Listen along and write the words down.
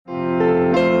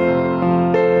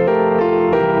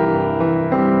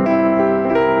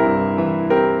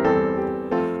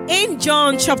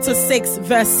John chapter 6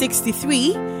 verse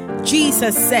 63,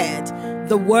 Jesus said,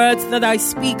 "The words that I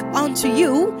speak unto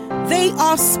you, they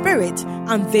are spirit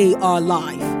and they are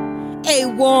life." A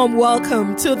warm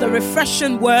welcome to the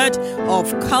refreshing word of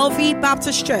Calvary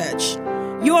Baptist Church.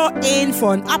 You're in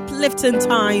for an uplifting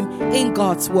time in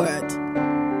God's word.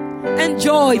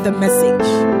 Enjoy the message.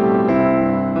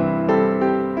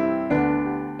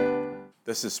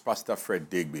 This is Pastor Fred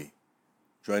Deegbe.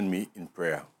 Join me in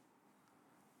prayer.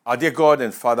 Our dear God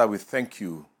and Father, we thank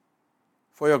you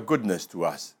for your goodness to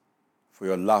us, for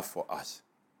your love for us.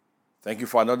 Thank you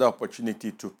for another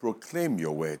opportunity to proclaim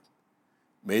your word.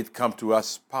 May it come to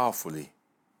us powerfully,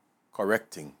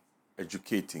 correcting,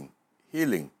 educating,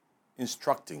 healing,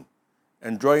 instructing,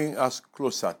 and drawing us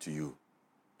closer to you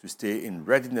to stay in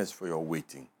readiness for your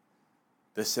waiting.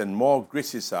 This and more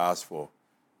graces are asked for.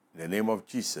 In the name of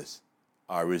Jesus,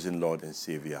 our risen Lord and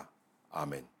Savior.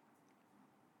 Amen.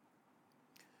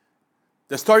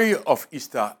 The story of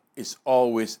Easter is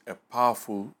always a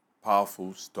powerful,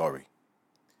 powerful story.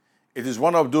 It is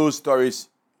one of those stories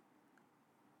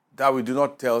that we do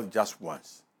not tell just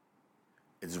once.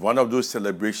 It is one of those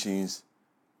celebrations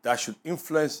that should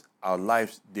influence our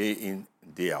lives day in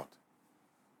and day out.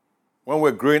 When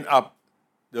we're growing up,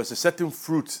 there was a certain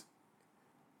fruit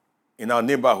in our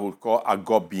neighborhood called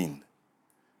agor bean.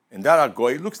 And that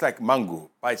agor, it looks like mango,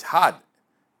 but it's hard.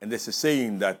 And there's a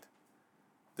saying that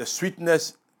the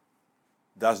sweetness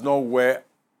does not wear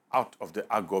out of the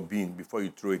agor bean before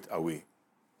you throw it away.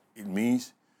 It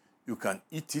means you can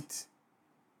eat it,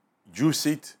 juice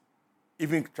it,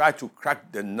 even try to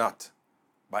crack the nut,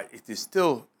 but it is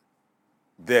still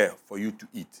there for you to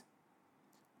eat.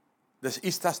 This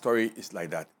Easter story is like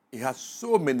that. It has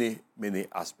so many, many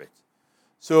aspects.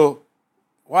 So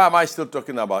why am I still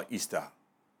talking about Easter?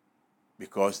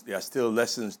 Because there are still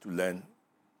lessons to learn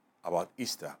about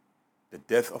Easter, the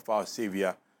death of our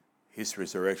Savior, his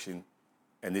resurrection,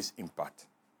 and his impact.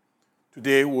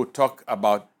 Today we'll talk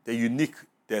about the unique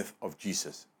death of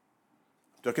Jesus.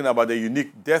 Talking about the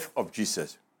unique death of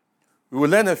Jesus. We will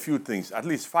learn a few things, at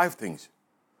least 5 things.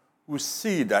 We'll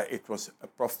see that it was a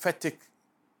prophetic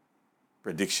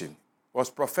prediction. It was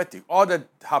prophetic. All that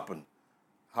happened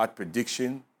had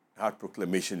prediction, had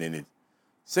proclamation in it.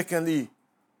 Secondly,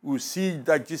 we'll see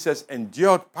that Jesus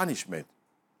endured punishment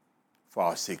for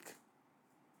our sake.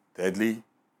 Thirdly,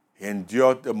 he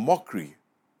endured the mockery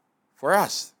for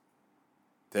us.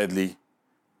 Thirdly,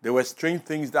 there were strange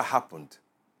things that happened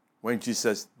when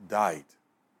Jesus died.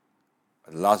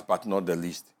 And last but not the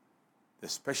least, the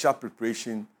special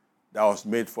preparation that was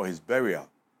made for his burial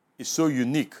is so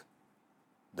unique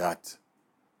that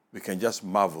we can just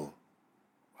marvel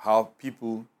how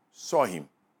people saw him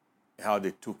and how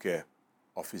they took care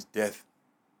of his death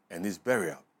and his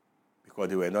burial, because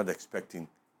they were not expecting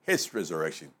his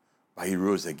resurrection, but he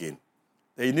rose again.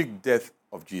 The unique death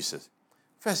of Jesus.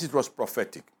 First, it was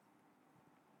prophetic.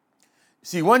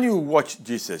 See, when you watch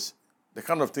Jesus, the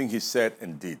kind of thing he said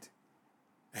and did,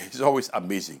 it's always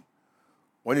amazing.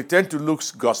 When you turn to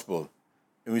Luke's gospel,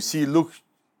 and we see Luke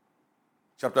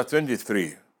chapter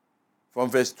 23, from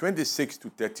verse 26 to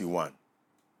 31.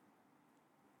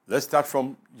 Let's start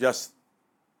from just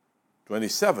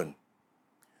 27.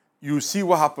 You see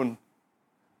what happened.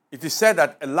 It is said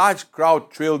that a large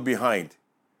crowd trailed behind,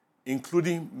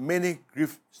 including many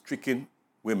grief-stricken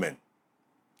women.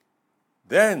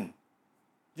 Then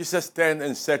Jesus turned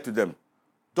and said to them,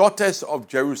 "Daughters of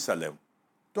Jerusalem,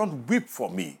 don't weep for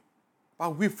me,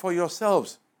 but weep for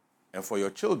yourselves and for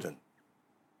your children."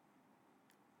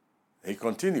 He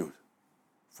continued,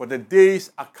 "For the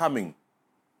days are coming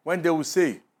when they will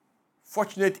say,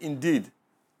 'Fortunate indeed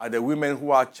are the women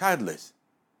who are childless,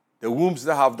 the wombs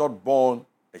that have not borne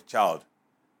a child,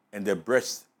 and the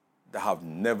breasts that have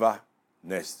never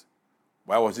nursed.'"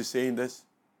 Why was he saying this?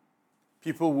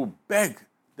 People will beg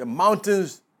the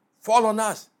mountains, "Fall on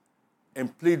us,"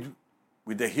 and plead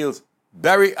with the hills,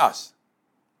 "Bury us."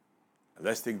 And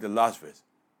let's take the last verse.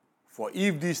 "For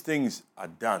if these things are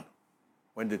done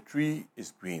when the tree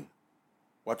is green,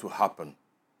 what will happen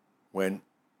when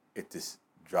it is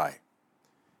dry?"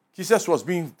 Jesus was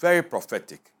being very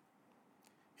prophetic.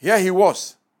 Here he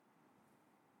was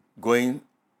going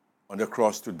on the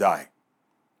cross to die.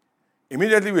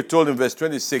 Immediately we're told in verse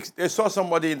 26, they saw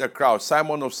somebody in the crowd,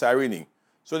 Simon of Cyrene.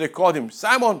 So they called him,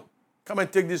 "Simon, come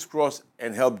and take this cross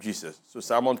and help Jesus." So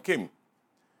Simon came.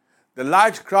 The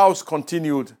large crowds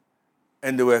continued,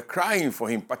 and they were crying for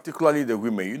him, particularly the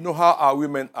women. You know how our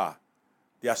women are.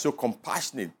 They are so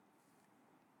compassionate.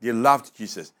 They loved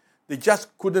Jesus. They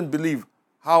just couldn't believe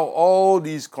how all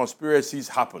these conspiracies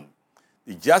happened.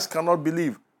 They just cannot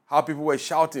believe how people were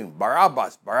shouting,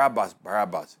 "Barabbas, Barabbas,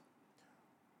 Barabbas."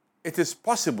 it is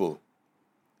possible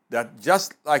that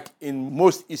just like in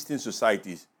most Eastern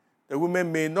societies, the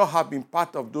women may not have been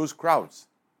part of those crowds.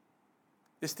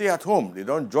 They stay at home. They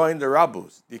don't join the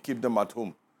rebels. They keep them at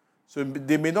home. So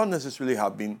they may not necessarily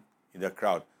have been in the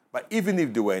crowd. But even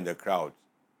if they were in the crowd,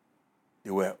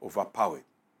 they were overpowered.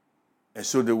 And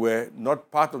so they were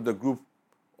not part of the group,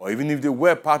 or even if they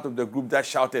were part of the group that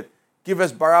shouted, "Give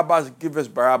us Barabbas, give us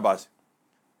Barabbas."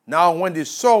 Now, when they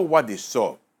saw what they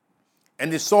saw,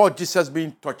 and they saw Jesus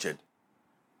being tortured,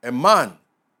 a man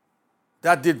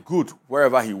that did good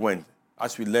wherever he went,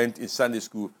 as we learned in Sunday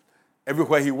school,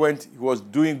 everywhere he went, he was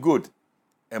doing good.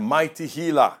 A mighty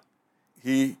healer.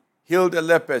 He healed the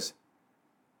lepers.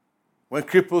 When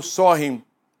cripples saw him,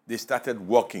 they started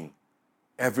walking.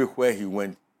 Everywhere he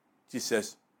went,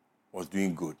 Jesus was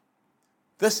doing good.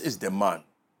 This is the man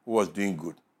who was doing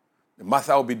good.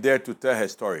 Martha will be there to tell her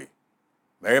story.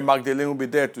 Mary Magdalene will be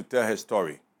there to tell her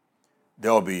story.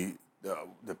 There will be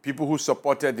the people who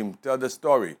supported him tell the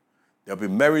story. There will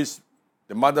be Mary's,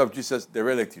 the mother of Jesus, the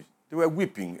relatives. They were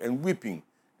weeping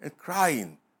and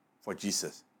crying for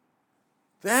Jesus.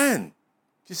 Then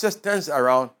Jesus turns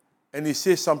around and he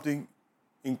says something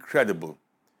incredible.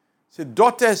 He said,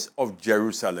 "Daughters of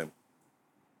Jerusalem,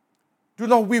 do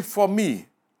not weep for me,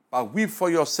 but weep for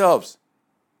yourselves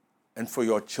and for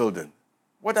your children."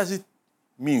 What does it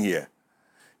mean here?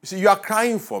 You see, you are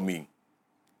crying for me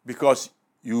because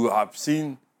you have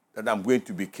seen that I'm going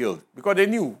to be killed. Because they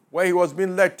knew where he was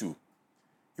being led to.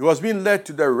 He was being led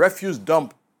to the refuse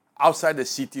dump outside the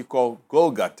city called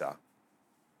Golgotha,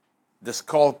 the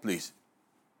skull place,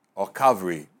 or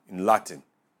Calvary in Latin.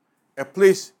 A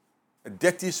place, a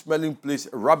dirty smelling place,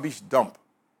 a rubbish dump.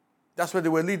 That's where they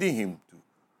were leading him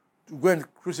to go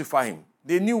and crucify him.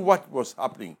 They knew what was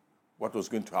happening, what was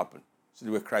going to happen. So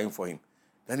they were crying for him.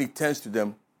 Then he turns to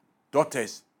them,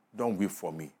 "Daughters, don't weep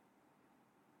for me.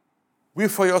 Weep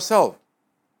for yourself.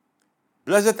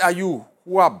 Blessed are you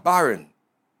who are barren,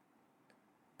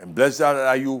 and blessed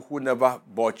are you who never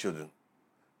bore children."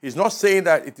 He's not saying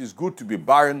that it is good to be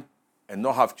barren and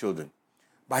not have children.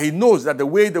 But he knows that the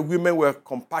way the women were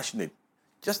compassionate,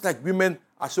 just like women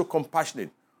are so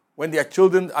compassionate, when their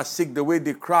children are sick, the way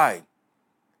they cry,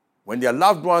 when their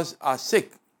loved ones are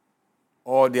sick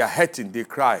or they are hurting, they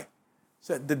cry.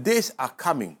 So the days are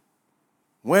coming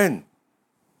when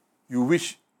you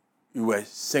wish you were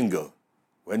single,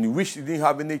 when you wish you didn't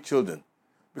have any children,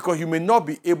 because you may not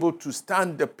be able to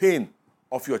stand the pain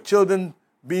of your children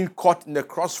being caught in the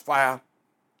crossfire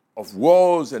of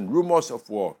wars and rumors of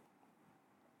war.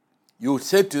 You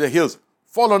say to the hills,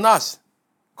 "Fall on us,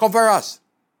 cover us."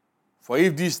 For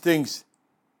if these things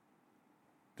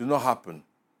do not happen,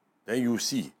 then you will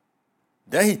see.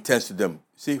 Then he turns to them,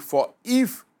 say, "For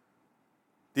if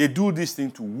they do this thing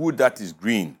to wood that is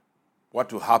green,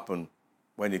 what will happen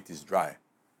when it is dry?"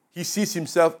 He sees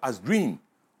himself as green.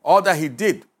 All that he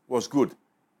did was good.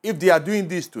 If they are doing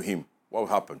this to him, what will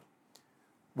happen?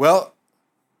 Well,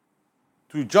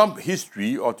 to jump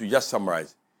history or to just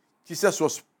summarize, Jesus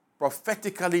was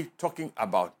prophetically talking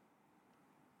about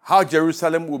how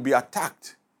Jerusalem will be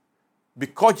attacked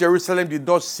because Jerusalem did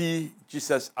not see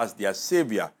Jesus as their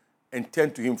Savior and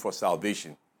turn to him for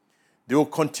salvation. They will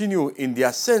continue in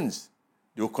their sins.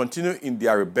 They will continue in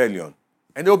their rebellion.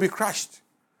 And they will be crushed.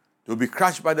 They will be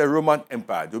crushed by the Roman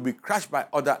Empire. They will be crushed by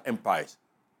other empires.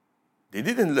 They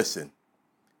didn't listen.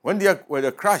 When they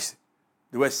were crushed,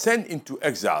 they were sent into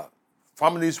exile.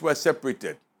 Families were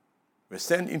separated, were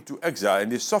sent into exile,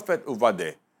 and they suffered over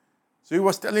there. So he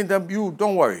was telling them, "You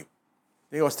don't worry."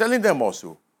 He was telling them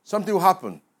also, something will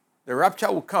happen. The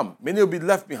rapture will come. Many will be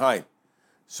left behind.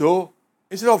 So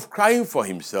instead of crying for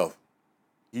himself,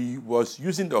 he was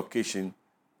using the occasion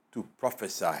to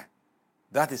prophesy.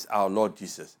 That is our Lord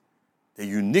Jesus. The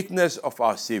uniqueness of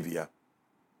our Savior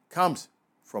comes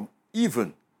from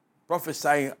even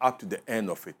prophesying up to the end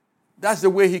of it. That's the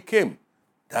way he came.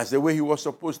 That's the way he was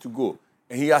supposed to go.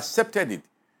 And he accepted it.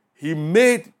 He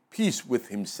made peace with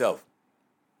himself.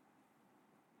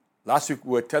 Last week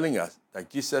we were telling us that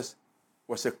Jesus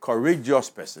was a courageous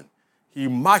person. He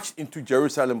marched into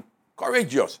Jerusalem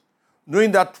courageous,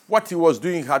 knowing that what he was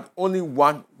doing had only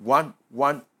one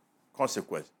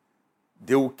consequence.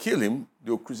 They will kill him,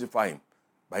 they will crucify him.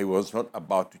 But he was not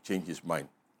about to change his mind.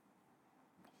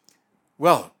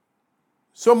 Well,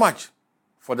 so much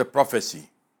for the prophecy.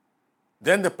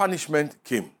 Then the punishment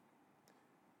came.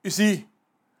 You see,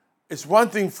 it's one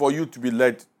thing for you to be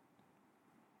led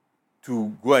to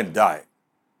go and die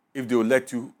if they will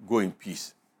let you go in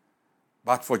peace.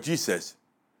 But for Jesus,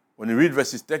 when you read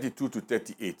verses 32 to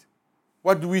 38,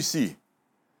 what do we see?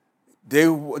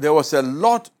 There was a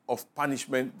lot of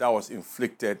punishment that was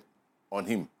inflicted on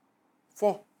him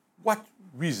For what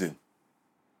reason?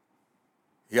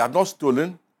 He had not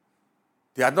stolen.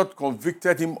 They had not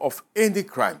convicted him of any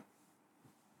crime.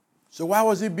 So why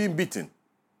was he being beaten?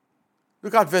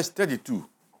 Look at verse 32.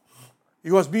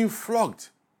 He was being flogged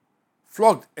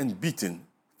and beaten.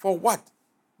 For what?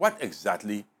 What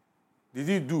exactly did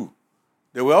he do?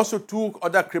 There were also 2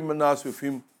 other criminals with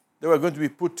him. They were going to be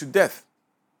put to death.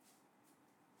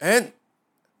 And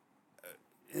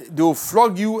they will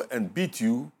flog you and beat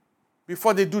you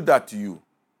before they do that to you.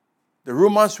 The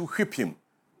Romans will whip him.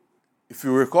 If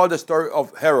you recall the story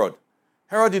of Herod,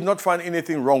 Herod did not find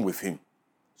anything wrong with him.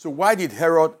 So why did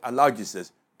Herod allow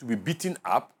Jesus to be beaten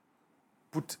up,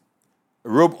 put a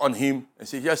robe on him, and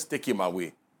say, just take him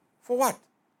away? For what?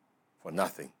 For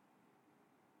nothing.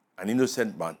 An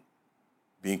innocent man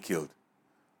being killed.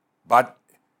 But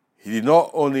he did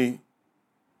not only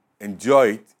enjoy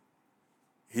it,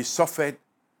 he suffered,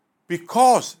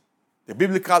 because the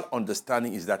biblical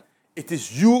understanding is that it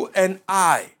is you and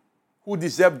I who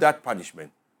deserve that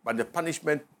punishment, but the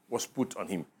punishment was put on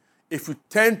him. If you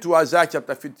turn to Isaiah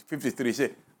chapter 53,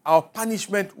 say, our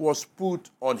punishment was put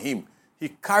on him. He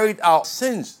carried our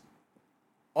sins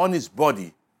on his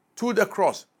body to the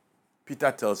cross.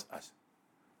 Peter tells us.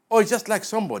 Or it's just like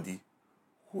somebody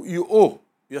who you owe,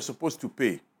 you're supposed to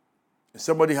pay. And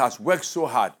somebody has worked so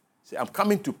hard. Say, I'm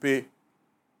coming to pay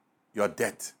your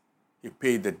debt. He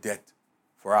paid the debt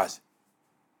for us.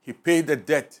 He paid the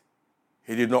debt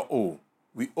he did not owe.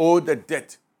 We owe the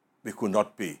debt we could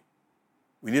not pay.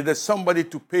 We needed somebody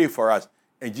to pay for us,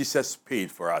 and Jesus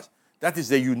paid for us. That is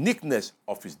the uniqueness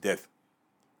of his death.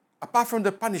 Apart from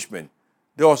the punishment,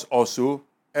 there was also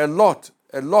a lot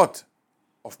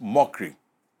of mockery.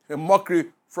 A mockery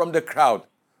from the crowd.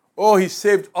 Oh, he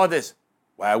saved others.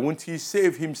 Why won't he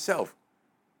save himself?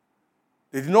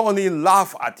 They did not only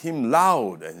laugh at him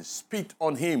loud and spit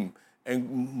on him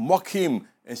and mock him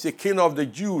and say, King of the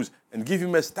Jews, and give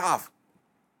him a staff.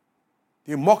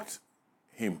 They mocked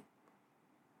him.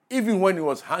 Even when he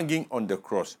was hanging on the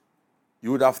cross,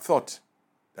 you would have thought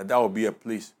that that would be a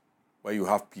place where you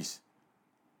have peace.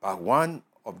 But one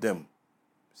of them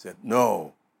said,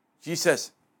 no,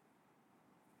 Jesus,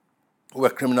 who were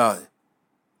criminals,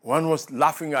 one was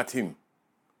laughing at him.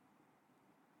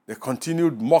 They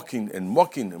continued mocking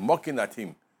at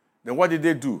him. Then what did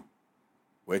they do?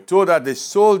 We're told that the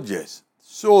soldiers,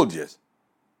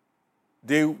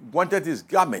 they wanted his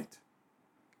garment.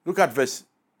 Look at verse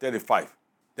 35.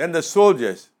 Then the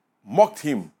soldiers mocked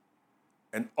him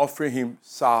and offered him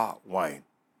sour wine.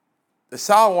 The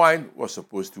sour wine was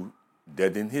supposed to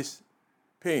deaden his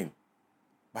pain.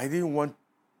 But he didn't want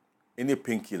any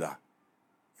painkiller.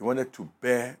 He wanted to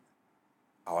bear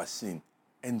our sin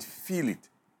and feel it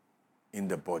in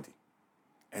the body.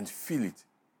 And feel it.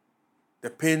 The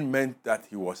pain meant that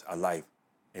he was alive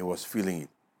and was feeling it.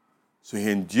 So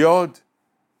he endured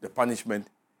the punishment.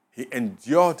 He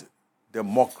endured the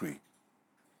mockery.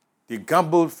 They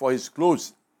gambled for his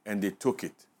clothes and they took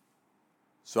it.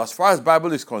 So as far as the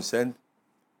Bible is concerned,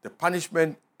 the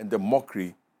punishment and the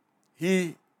mockery,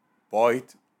 he bore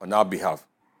it on our behalf.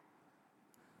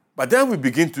 But then we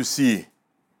begin to see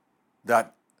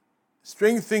that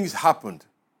strange things happened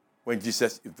when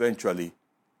Jesus eventually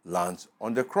lands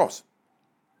on the cross.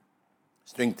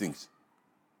 Strange things.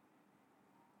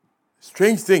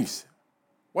 Strange things.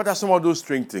 What are some of those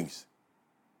strange things?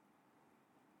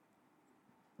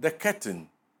 The curtain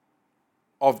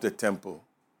of the temple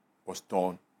was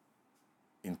torn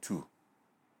in two.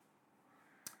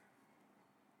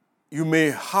 You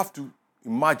may have to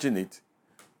imagine it,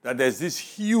 that there's this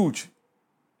huge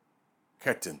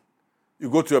curtain.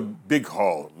 You go to a big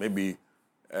hall, maybe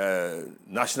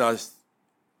National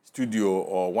Studio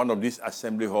or one of these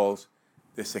assembly halls,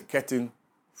 there's a curtain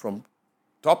from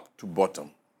top to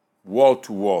bottom, wall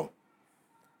to wall.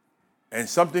 And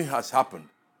something has happened.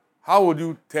 How would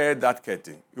you tear that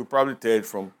curtain? You probably tear it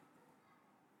from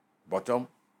bottom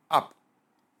up.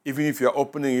 Even if you're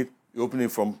opening it, you open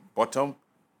it from bottom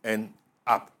and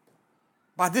up.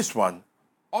 But this one,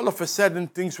 all of a sudden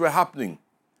things were happening.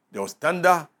 There was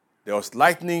thunder, there was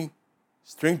lightning,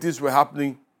 strange things were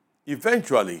happening.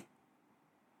 Eventually,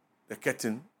 the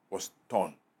curtain was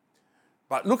torn.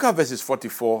 But look at verses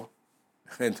 44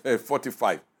 and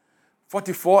 45.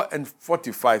 44 and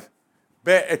 45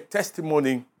 bear a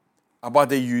testimony about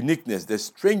the uniqueness, the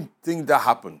strange thing that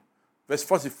happened. Verse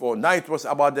 44, now it was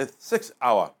about the 6th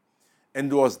hour,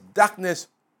 and there was darkness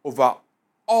over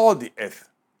all the earth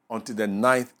until the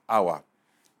 9th hour.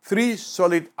 3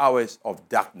 solid hours of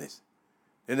darkness.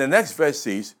 Then the next verse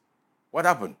says, what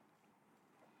happened?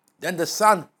 Then the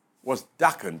sun was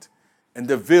darkened, and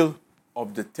the veil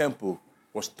of the temple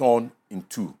was torn in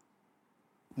two.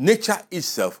 nature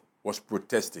itself was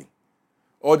protesting.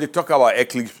 Or they talk about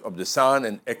eclipse of the sun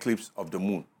and eclipse of the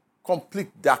moon.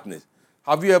 Complete darkness.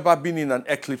 Have you ever been in an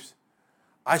eclipse?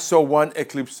 I saw one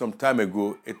eclipse some time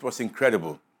ago. It was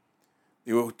incredible.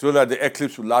 They were told that the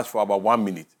eclipse would last for about 1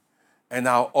 minute. And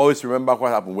I always remember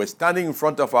what happened. We're standing in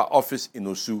front of our office in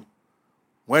Osu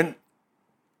when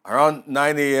around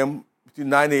 9 a.m., between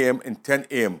 9 a.m. and 10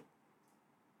 a.m.,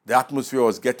 the atmosphere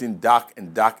was getting dark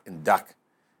and dark and dark.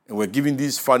 And we're given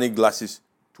these funny glasses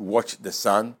to watch the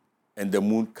sun and the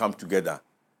moon come together.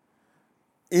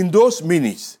 In those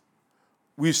minutes,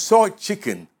 we saw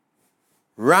chicken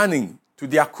running to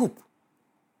their coop.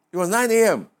 It was 9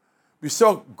 a.m. We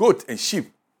saw goat and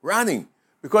sheep running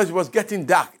because it was getting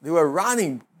dark. They were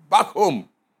running back home.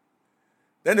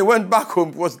 Then they went back home.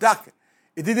 It was dark.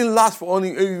 It didn't last for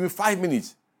only even 5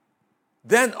 minutes.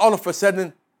 Then all of a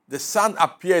sudden, the sun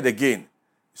appeared again. You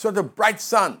saw the bright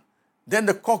sun. Then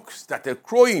the cock started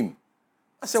crowing.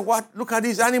 I said, what? Look at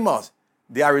these animals.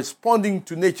 They are responding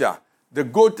to nature. The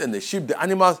goat and the sheep, the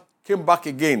animals came back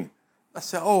again. I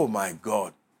said, oh my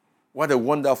God, what a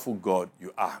wonderful God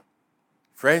you are.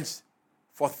 Friends,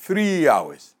 for 3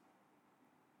 hours,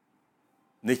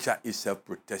 nature itself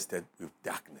protested with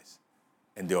darkness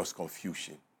and there was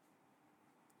confusion.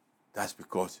 That's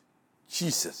because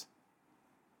Jesus,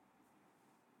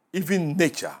 even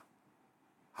nature,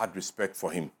 had respect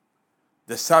for him.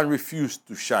 The sun refused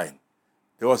to shine.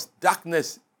 There was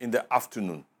darkness in the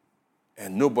afternoon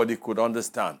and nobody could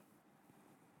understand.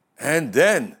 And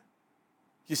then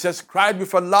Jesus cried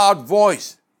with a loud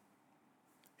voice.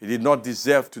 He did not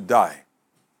deserve to die,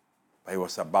 but he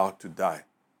was about to die.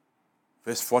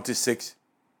 Verse 46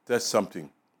 says something.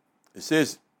 It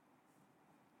says,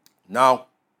 now,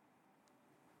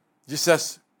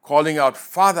 Jesus calling out,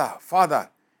 Father, Father,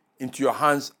 into your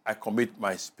hands I commit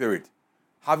my spirit.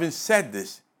 Having said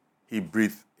this, he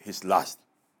breathed his last.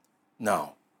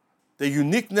 Now, the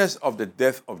uniqueness of the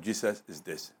death of Jesus is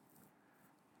this.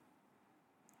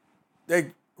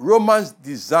 The Romans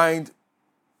designed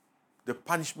the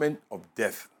punishment of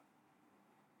death.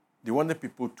 They wanted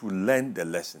people to learn the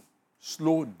lesson.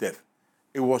 Slow death.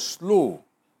 It was slow.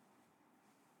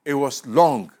 It was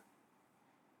long.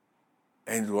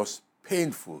 And it was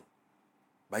painful.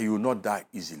 But you will not die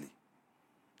easily.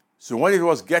 So when it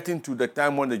was getting to the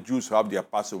time when the Jews have their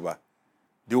Passover,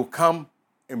 they will come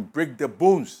and break the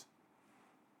bones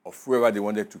of whoever they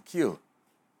wanted to kill.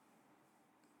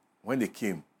 When they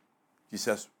came,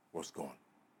 Jesus was gone.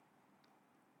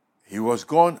 He was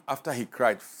gone after he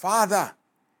cried, Father,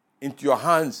 into your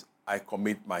hands I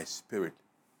commit my spirit.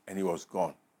 And he was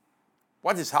gone.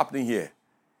 What is happening here?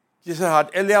 Jesus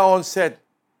had earlier on said,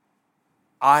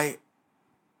 I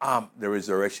am the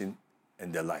resurrection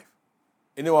and the life.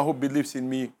 Anyone who believes in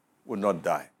me will not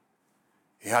die.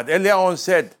 He had earlier on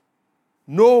said,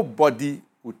 nobody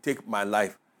will take my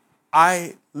life.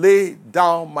 I lay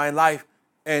down my life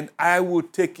and I will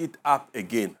take it up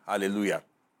again. Hallelujah.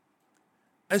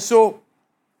 And so,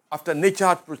 after nature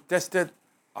had protested,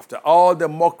 after all the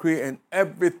mockery and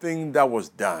everything that was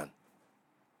done,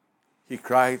 he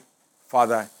cried,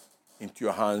 Father, into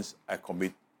your hands I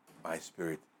commit my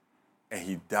spirit. And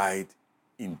he died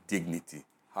in dignity.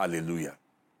 Hallelujah.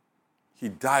 He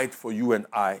died for you and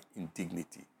I in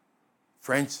dignity.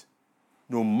 Friends,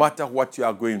 no matter what you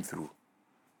are going through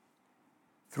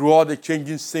all the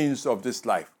changing scenes of this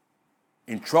life,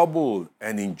 in trouble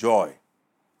and in joy,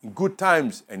 in good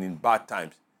times and in bad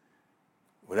times,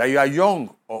 whether you are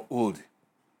young or old,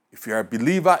 if you are a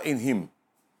believer in him,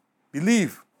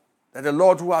 believe that the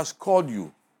Lord who has called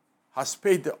you has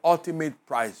paid the ultimate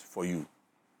price for you,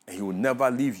 and he will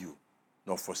never leave you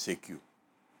nor forsake you.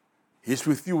 He is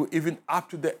with you even up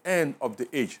to the end of the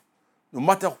age. No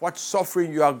matter what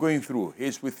suffering you are going through, he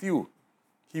is with you.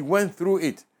 He went through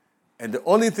it. And the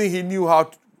only thing he knew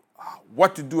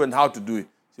what to do and how to do it,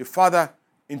 say, Father,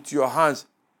 into your hands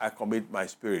I commit my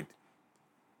spirit.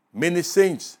 Many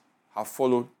saints have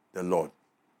followed the Lord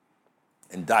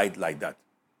and died like that.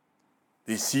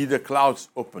 They see the clouds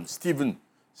open. Stephen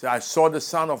said, I saw the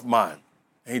Son of Man,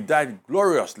 and he died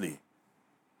gloriously.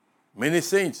 Many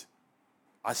saints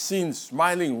are seen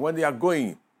smiling when they are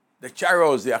going. The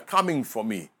chariots, they are coming for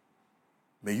me.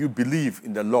 May you believe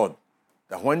in the Lord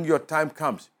that when your time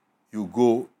comes, you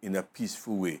go in a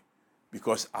peaceful way,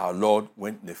 because our Lord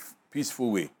went in a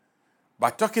peaceful way.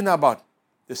 But talking about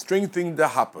the strange thing that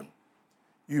happened,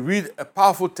 you read a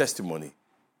powerful testimony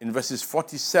in verses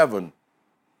 47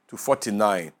 to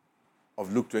 49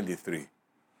 of Luke 23. It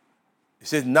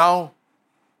says, now,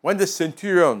 when the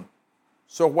centurion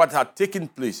saw what had taken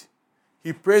place,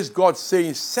 he praised God,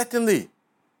 saying, certainly,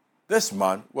 this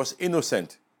man was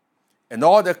innocent. And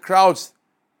all the crowds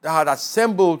that had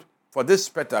assembled for this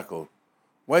spectacle,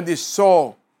 when they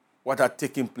saw what had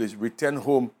taken place, returned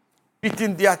home,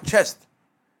 beating their chest.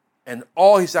 And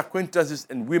all his acquaintances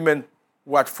and women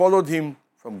who had followed him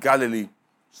from Galilee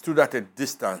stood at a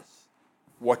distance,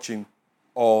 watching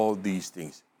all these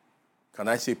things. Can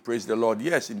I say praise the Lord?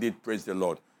 Yes, indeed, praise the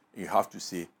Lord. You have to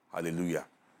say hallelujah.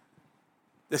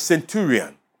 The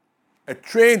centurion, a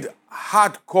trained,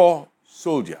 hardcore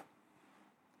soldier,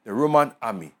 the Roman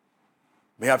army,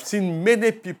 may have seen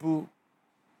many people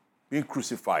being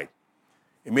crucified.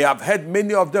 He may have heard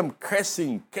many of them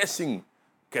cursing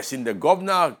the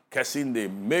governor, cursing the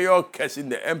mayor, cursing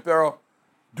the emperor,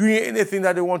 doing anything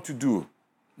that they want to do,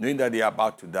 knowing that they are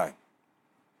about to die.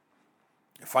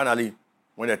 And finally,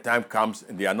 when the time comes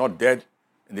and they are not dead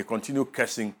and they continue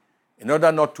cursing, in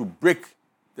order not to break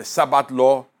the Sabbath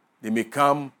law, they may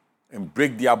come and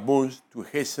break their bones to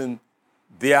hasten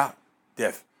their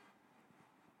death.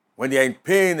 When they are in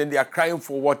pain and they are crying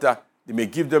for water, they may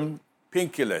give them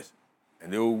painkillers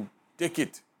and they will take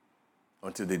it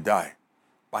until they die.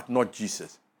 But not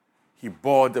Jesus. He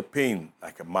bore the pain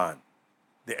like a man.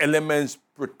 The elements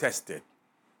protested.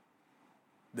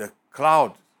 The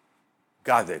cloud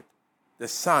gathered. The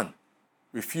sun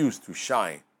refused to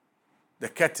shine. The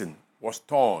curtain was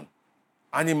torn.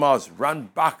 Animals ran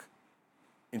back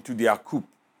into their coop.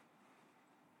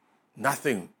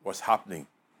 Nothing was happening.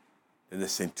 Then the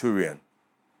centurion,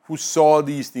 who saw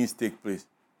these things take place,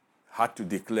 had to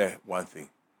declare one thing,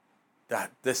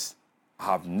 that this, I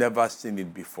have never seen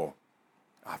it before.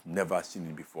 I have never seen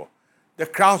it before. The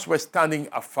crowds were standing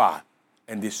afar,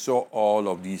 and they saw all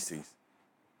of these things.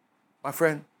 My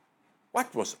friend,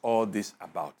 what was all this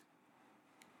about?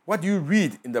 What do you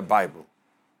read in the Bible?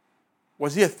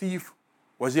 Was he a thief?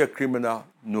 Was he a criminal?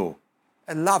 No.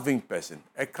 A loving person,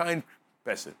 a kind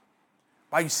person.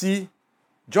 But you see,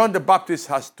 John the Baptist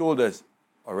has told us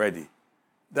already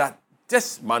that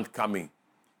this man coming,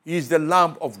 he is the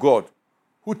Lamb of God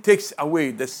who takes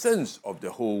away the sins of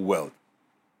the whole world.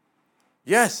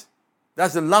 Yes,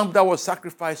 that's the lamb that was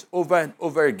sacrificed over and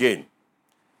over again.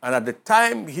 And at the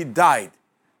time he died,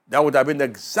 that would have been the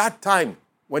exact time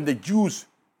when the Jews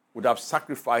would have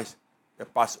sacrificed the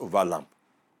Passover lamb.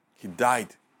 He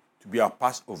died to be our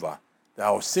Passover, that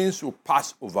our sins will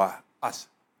pass over us.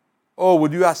 Oh,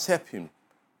 would you accept him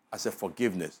as a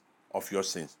forgiveness of your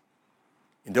sins?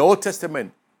 In the Old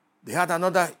Testament, they had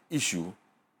another issue,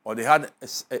 or they had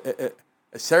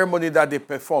a ceremony that they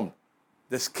performed.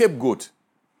 The scapegoat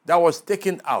that was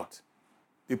taken out.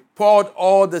 They poured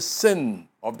all the sin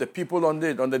of the people on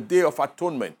it on the Day of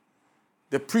Atonement.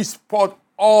 The priest poured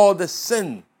all the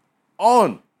sin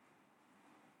on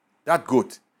that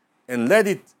goat and led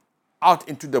it out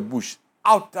into the bush,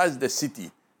 outside the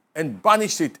city, and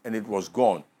banished it, and it was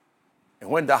gone. And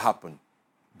when that happened,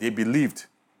 they believed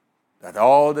that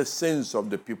all the sins of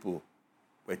the people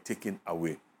were taken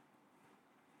away.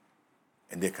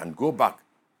 And they can go back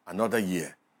another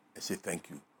year and say thank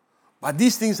you. But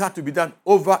these things had to be done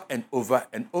over and over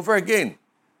and over again.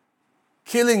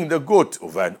 Killing the goat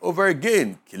over and over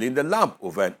again. Killing the lamb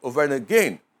over and over and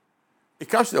again. It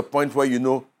comes to the point where you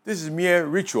know this is mere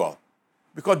ritual.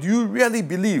 Because do you really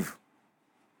believe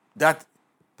that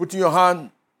putting your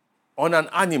hand on an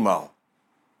animal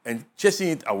and chasing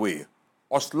it away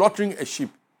or slaughtering a sheep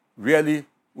really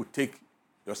would take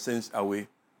your sins away?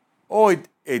 Oh,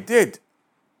 it did,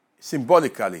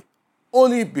 symbolically,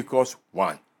 only because,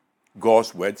 one,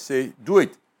 God's word say do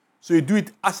it. So you do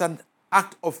it as an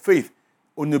act of faith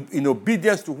in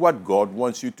obedience to what God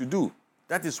wants you to do.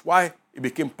 That is why it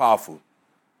became powerful.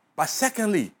 But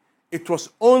secondly, it was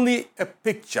only a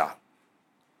picture.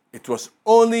 It was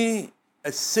only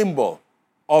a symbol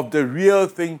of the real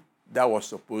thing that was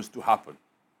supposed to happen.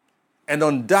 And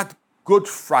on that Good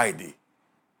Friday,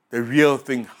 the real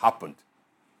thing happened.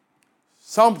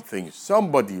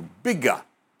 Somebody bigger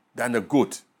than a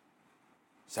goat,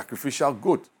 sacrificial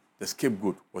goat, the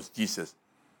scapegoat, was Jesus.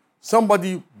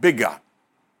 Somebody bigger,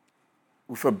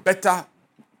 with a better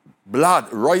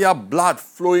blood, royal blood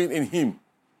flowing in him,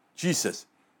 Jesus,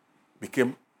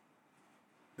 became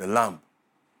the lamb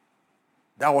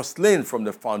that was slain from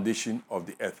the foundation of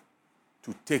the earth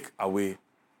to take away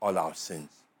all our sins.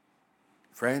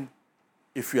 Friend,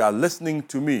 if you are listening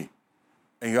to me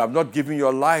and you have not given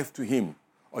your life to him,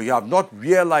 or you have not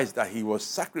realized that he was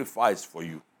sacrificed for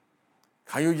you,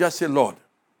 can you just say, Lord,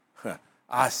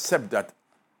 I accept that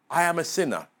I am a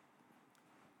sinner.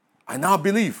 I now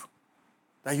believe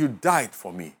that you died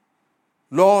for me.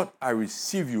 Lord, I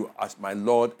receive you as my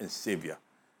Lord and Savior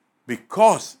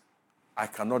because I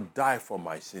cannot die for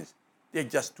my sins. They're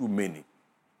just too many.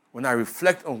 When I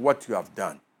reflect on what you have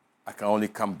done, I can only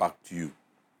come back to you.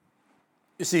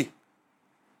 You see,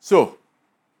 so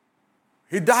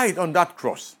he died on that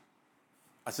cross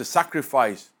as a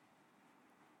sacrifice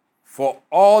for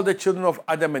all the children of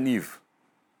Adam and Eve.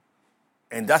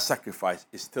 And that sacrifice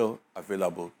is still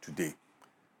available today.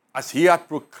 As he had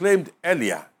proclaimed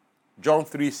earlier, John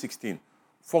 3:16,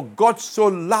 for God so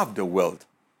loved the world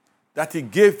that he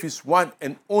gave his one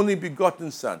and only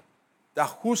begotten Son, that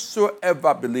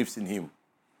whosoever believes in him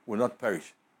will not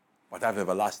perish, but have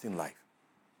everlasting life.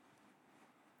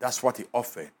 That's what he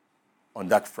offered on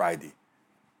that Friday.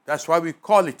 That's why we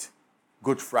call it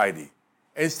Good Friday.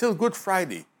 And it's still Good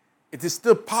Friday. It is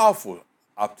still powerful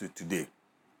up to today.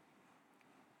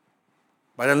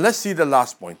 But then let's see the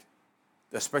last point,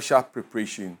 the special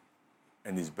preparation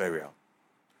and his burial.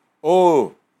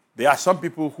 Oh, there are some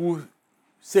people who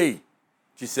say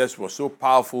Jesus was so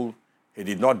powerful, he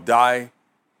did not die,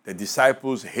 the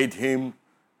disciples hate him,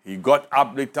 he got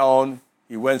up later on,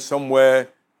 he went somewhere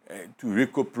to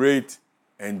recuperate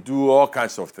and do all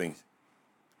kinds of things.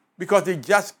 Because they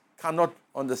just cannot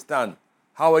understand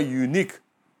how a unique,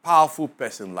 powerful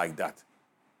person like that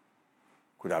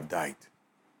could have died.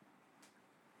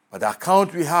 But the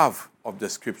account we have of the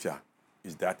scripture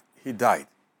is that he died.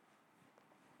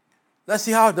 Let's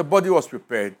see how the body was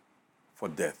prepared for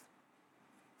death.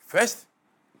 First,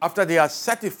 after they had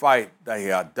certified that he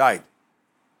had died,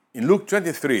 in Luke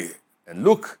 23, and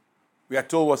Luke, we are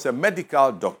told, was a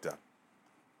medical doctor,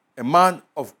 a man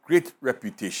of great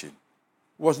reputation,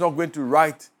 who was not going to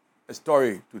write a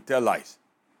story to tell lies.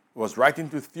 He was writing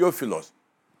to Theophilus,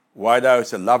 whether he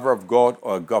was a lover of God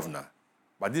or a governor.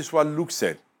 But this is what Luke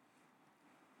said.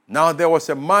 Now there was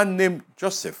a man named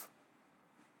Joseph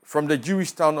from the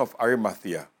Jewish town of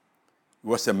Arimathea. He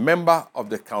was a member of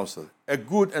the council, a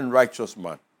good and righteous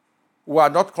man, who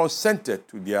had not consented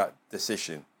to their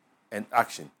decision and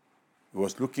action. He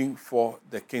was looking for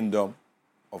the kingdom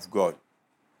of God.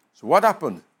 So what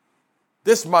happened?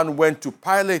 This man went to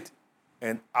Pilate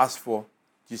and asked for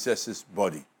Jesus'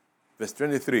 body. Verse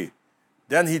 23,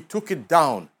 then he took it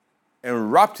down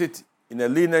and wrapped it in a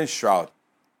linen shroud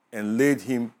and laid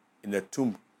him in a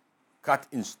tomb cut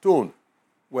in stone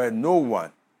where no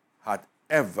one had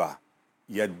ever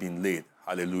yet been laid.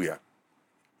 Hallelujah.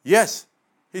 Yes,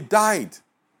 he died.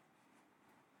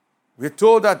 We're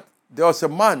told that there was a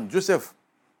man, Joseph,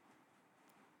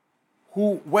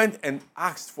 who went and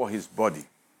asked for his body.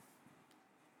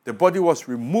 The body was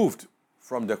removed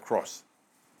from the cross.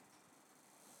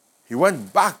 He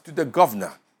went back to the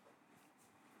governor,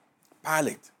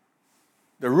 Pilate,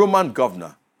 the Roman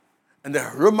governor. And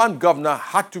the Roman governor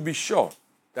had to be sure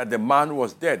that the man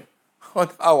was dead.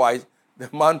 Otherwise, the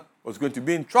man was going to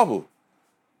be in trouble.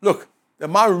 Look, the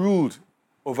man ruled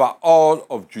over all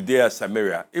of Judea and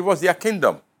Samaria. It was their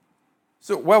kingdom.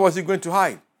 So where was he going to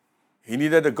hide? He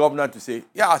needed the governor to say,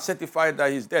 yeah, I certified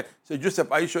that he's dead. So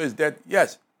Joseph, are you sure he's dead?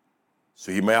 Yes.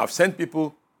 So he may have sent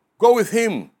people, go with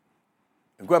him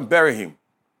and go and bury him.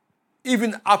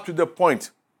 Even up to the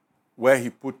point where he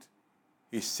put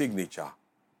his signature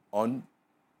on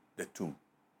the tomb.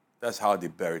 That's how they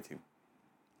buried him.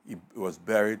 He was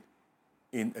buried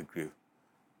in a grave.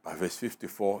 But verse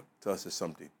 54 tells us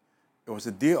something. It was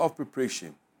a day of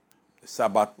preparation. The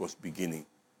Sabbath was beginning.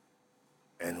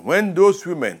 And when those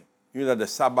women knew that the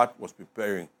Sabbath was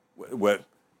preparing, well,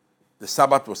 the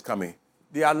Sabbath was coming,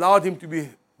 they allowed him to be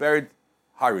buried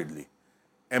hurriedly.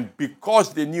 And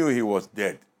because they knew he was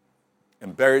dead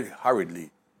and buried hurriedly,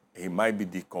 he might be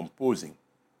decomposing,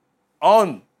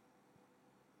 on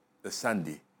the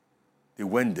Sunday, they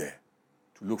went there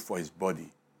to look for his body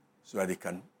so that they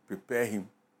can prepare him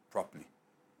properly,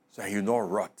 so he will not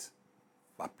rot,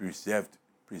 but preserved.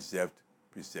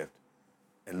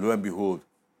 And lo and behold,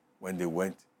 when they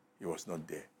went, he was not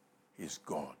there. He's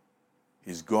gone.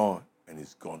 He's gone, and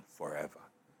he's gone forever.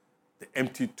 The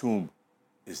empty tomb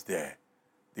is there.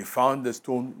 They found the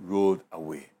stone rolled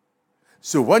away.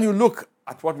 So when you look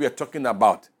at what we are talking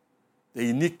about, the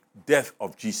unique death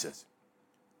of Jesus,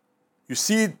 you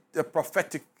see the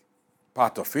prophetic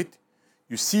part of it.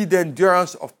 You see the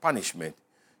endurance of punishment.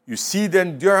 You see the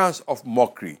endurance of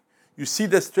mockery. You see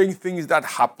the strange things that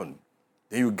happen.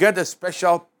 Then you get a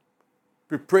special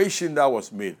preparation that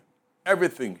was made.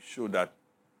 Everything showed that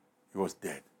he was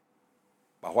dead.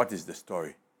 But what is the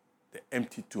story? The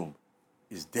empty tomb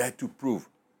is there to prove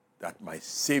that my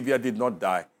Savior did not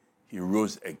die. He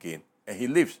rose again, and he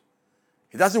lives.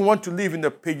 He doesn't want to live in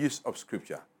the pages of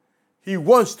Scripture. He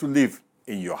wants to live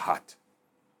in your heart.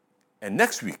 And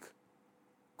next week,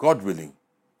 God willing,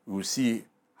 we will see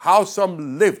how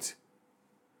some lived,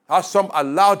 how some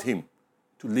allowed him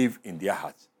to live in their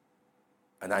hearts.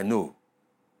 And I know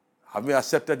Having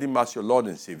accepted him as your Lord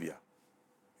and Savior,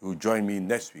 you will join me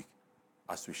next week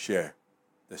as we share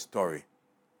the story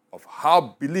of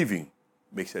how believing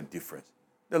makes a difference.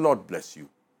 The Lord bless you.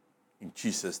 In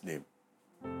Jesus' name,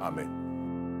 amen.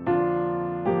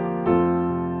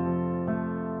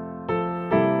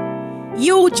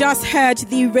 You just heard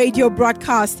the radio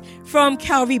broadcast from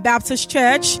Calvary Baptist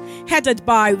Church, headed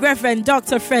by Reverend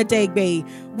Dr. Fred Deegbe.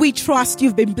 We trust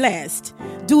you've been blessed.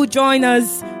 Do join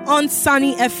us on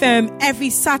Sunny FM every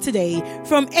Saturday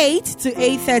from 8 to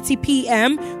 8:30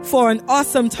 p.m. for an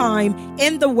awesome time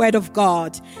in the Word of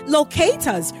God. Locate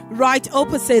us right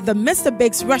opposite the Mr.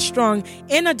 Biggs restaurant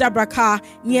in Adabraka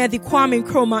near the Kwame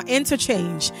Nkrumah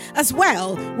interchange. As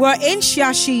well, we're in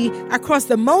Shiashi across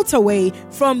the motorway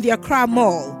from the Accra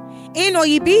Mall. In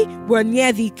Oyibi, we're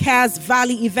near the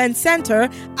CALVARY Event Center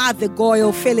at the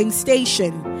Goyle Filling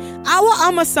Station. Our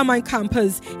Amasaman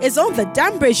campus is on the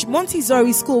Danbridge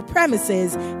Montessori School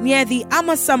premises near the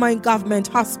Amasaman Government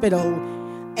Hospital.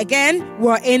 Again,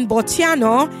 we're in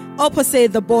Botiano,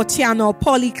 opposite the Botiano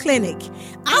Polyclinic.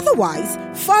 Otherwise,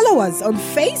 follow us on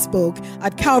Facebook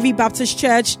at Calvary Baptist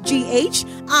Church GH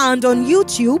and on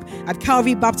YouTube at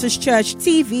Calvary Baptist Church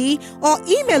TV, or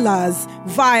email us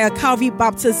via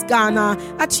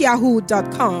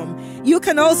calvarybaptistghana@yahoo.com. You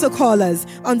can also call us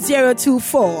on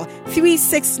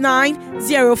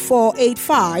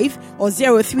 024-369-0485 or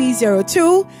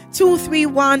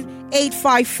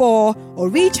 0302-231-854, or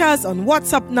reach us on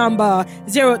WhatsApp number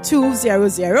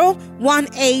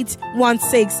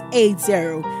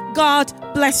 0200-181680. God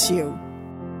bless you.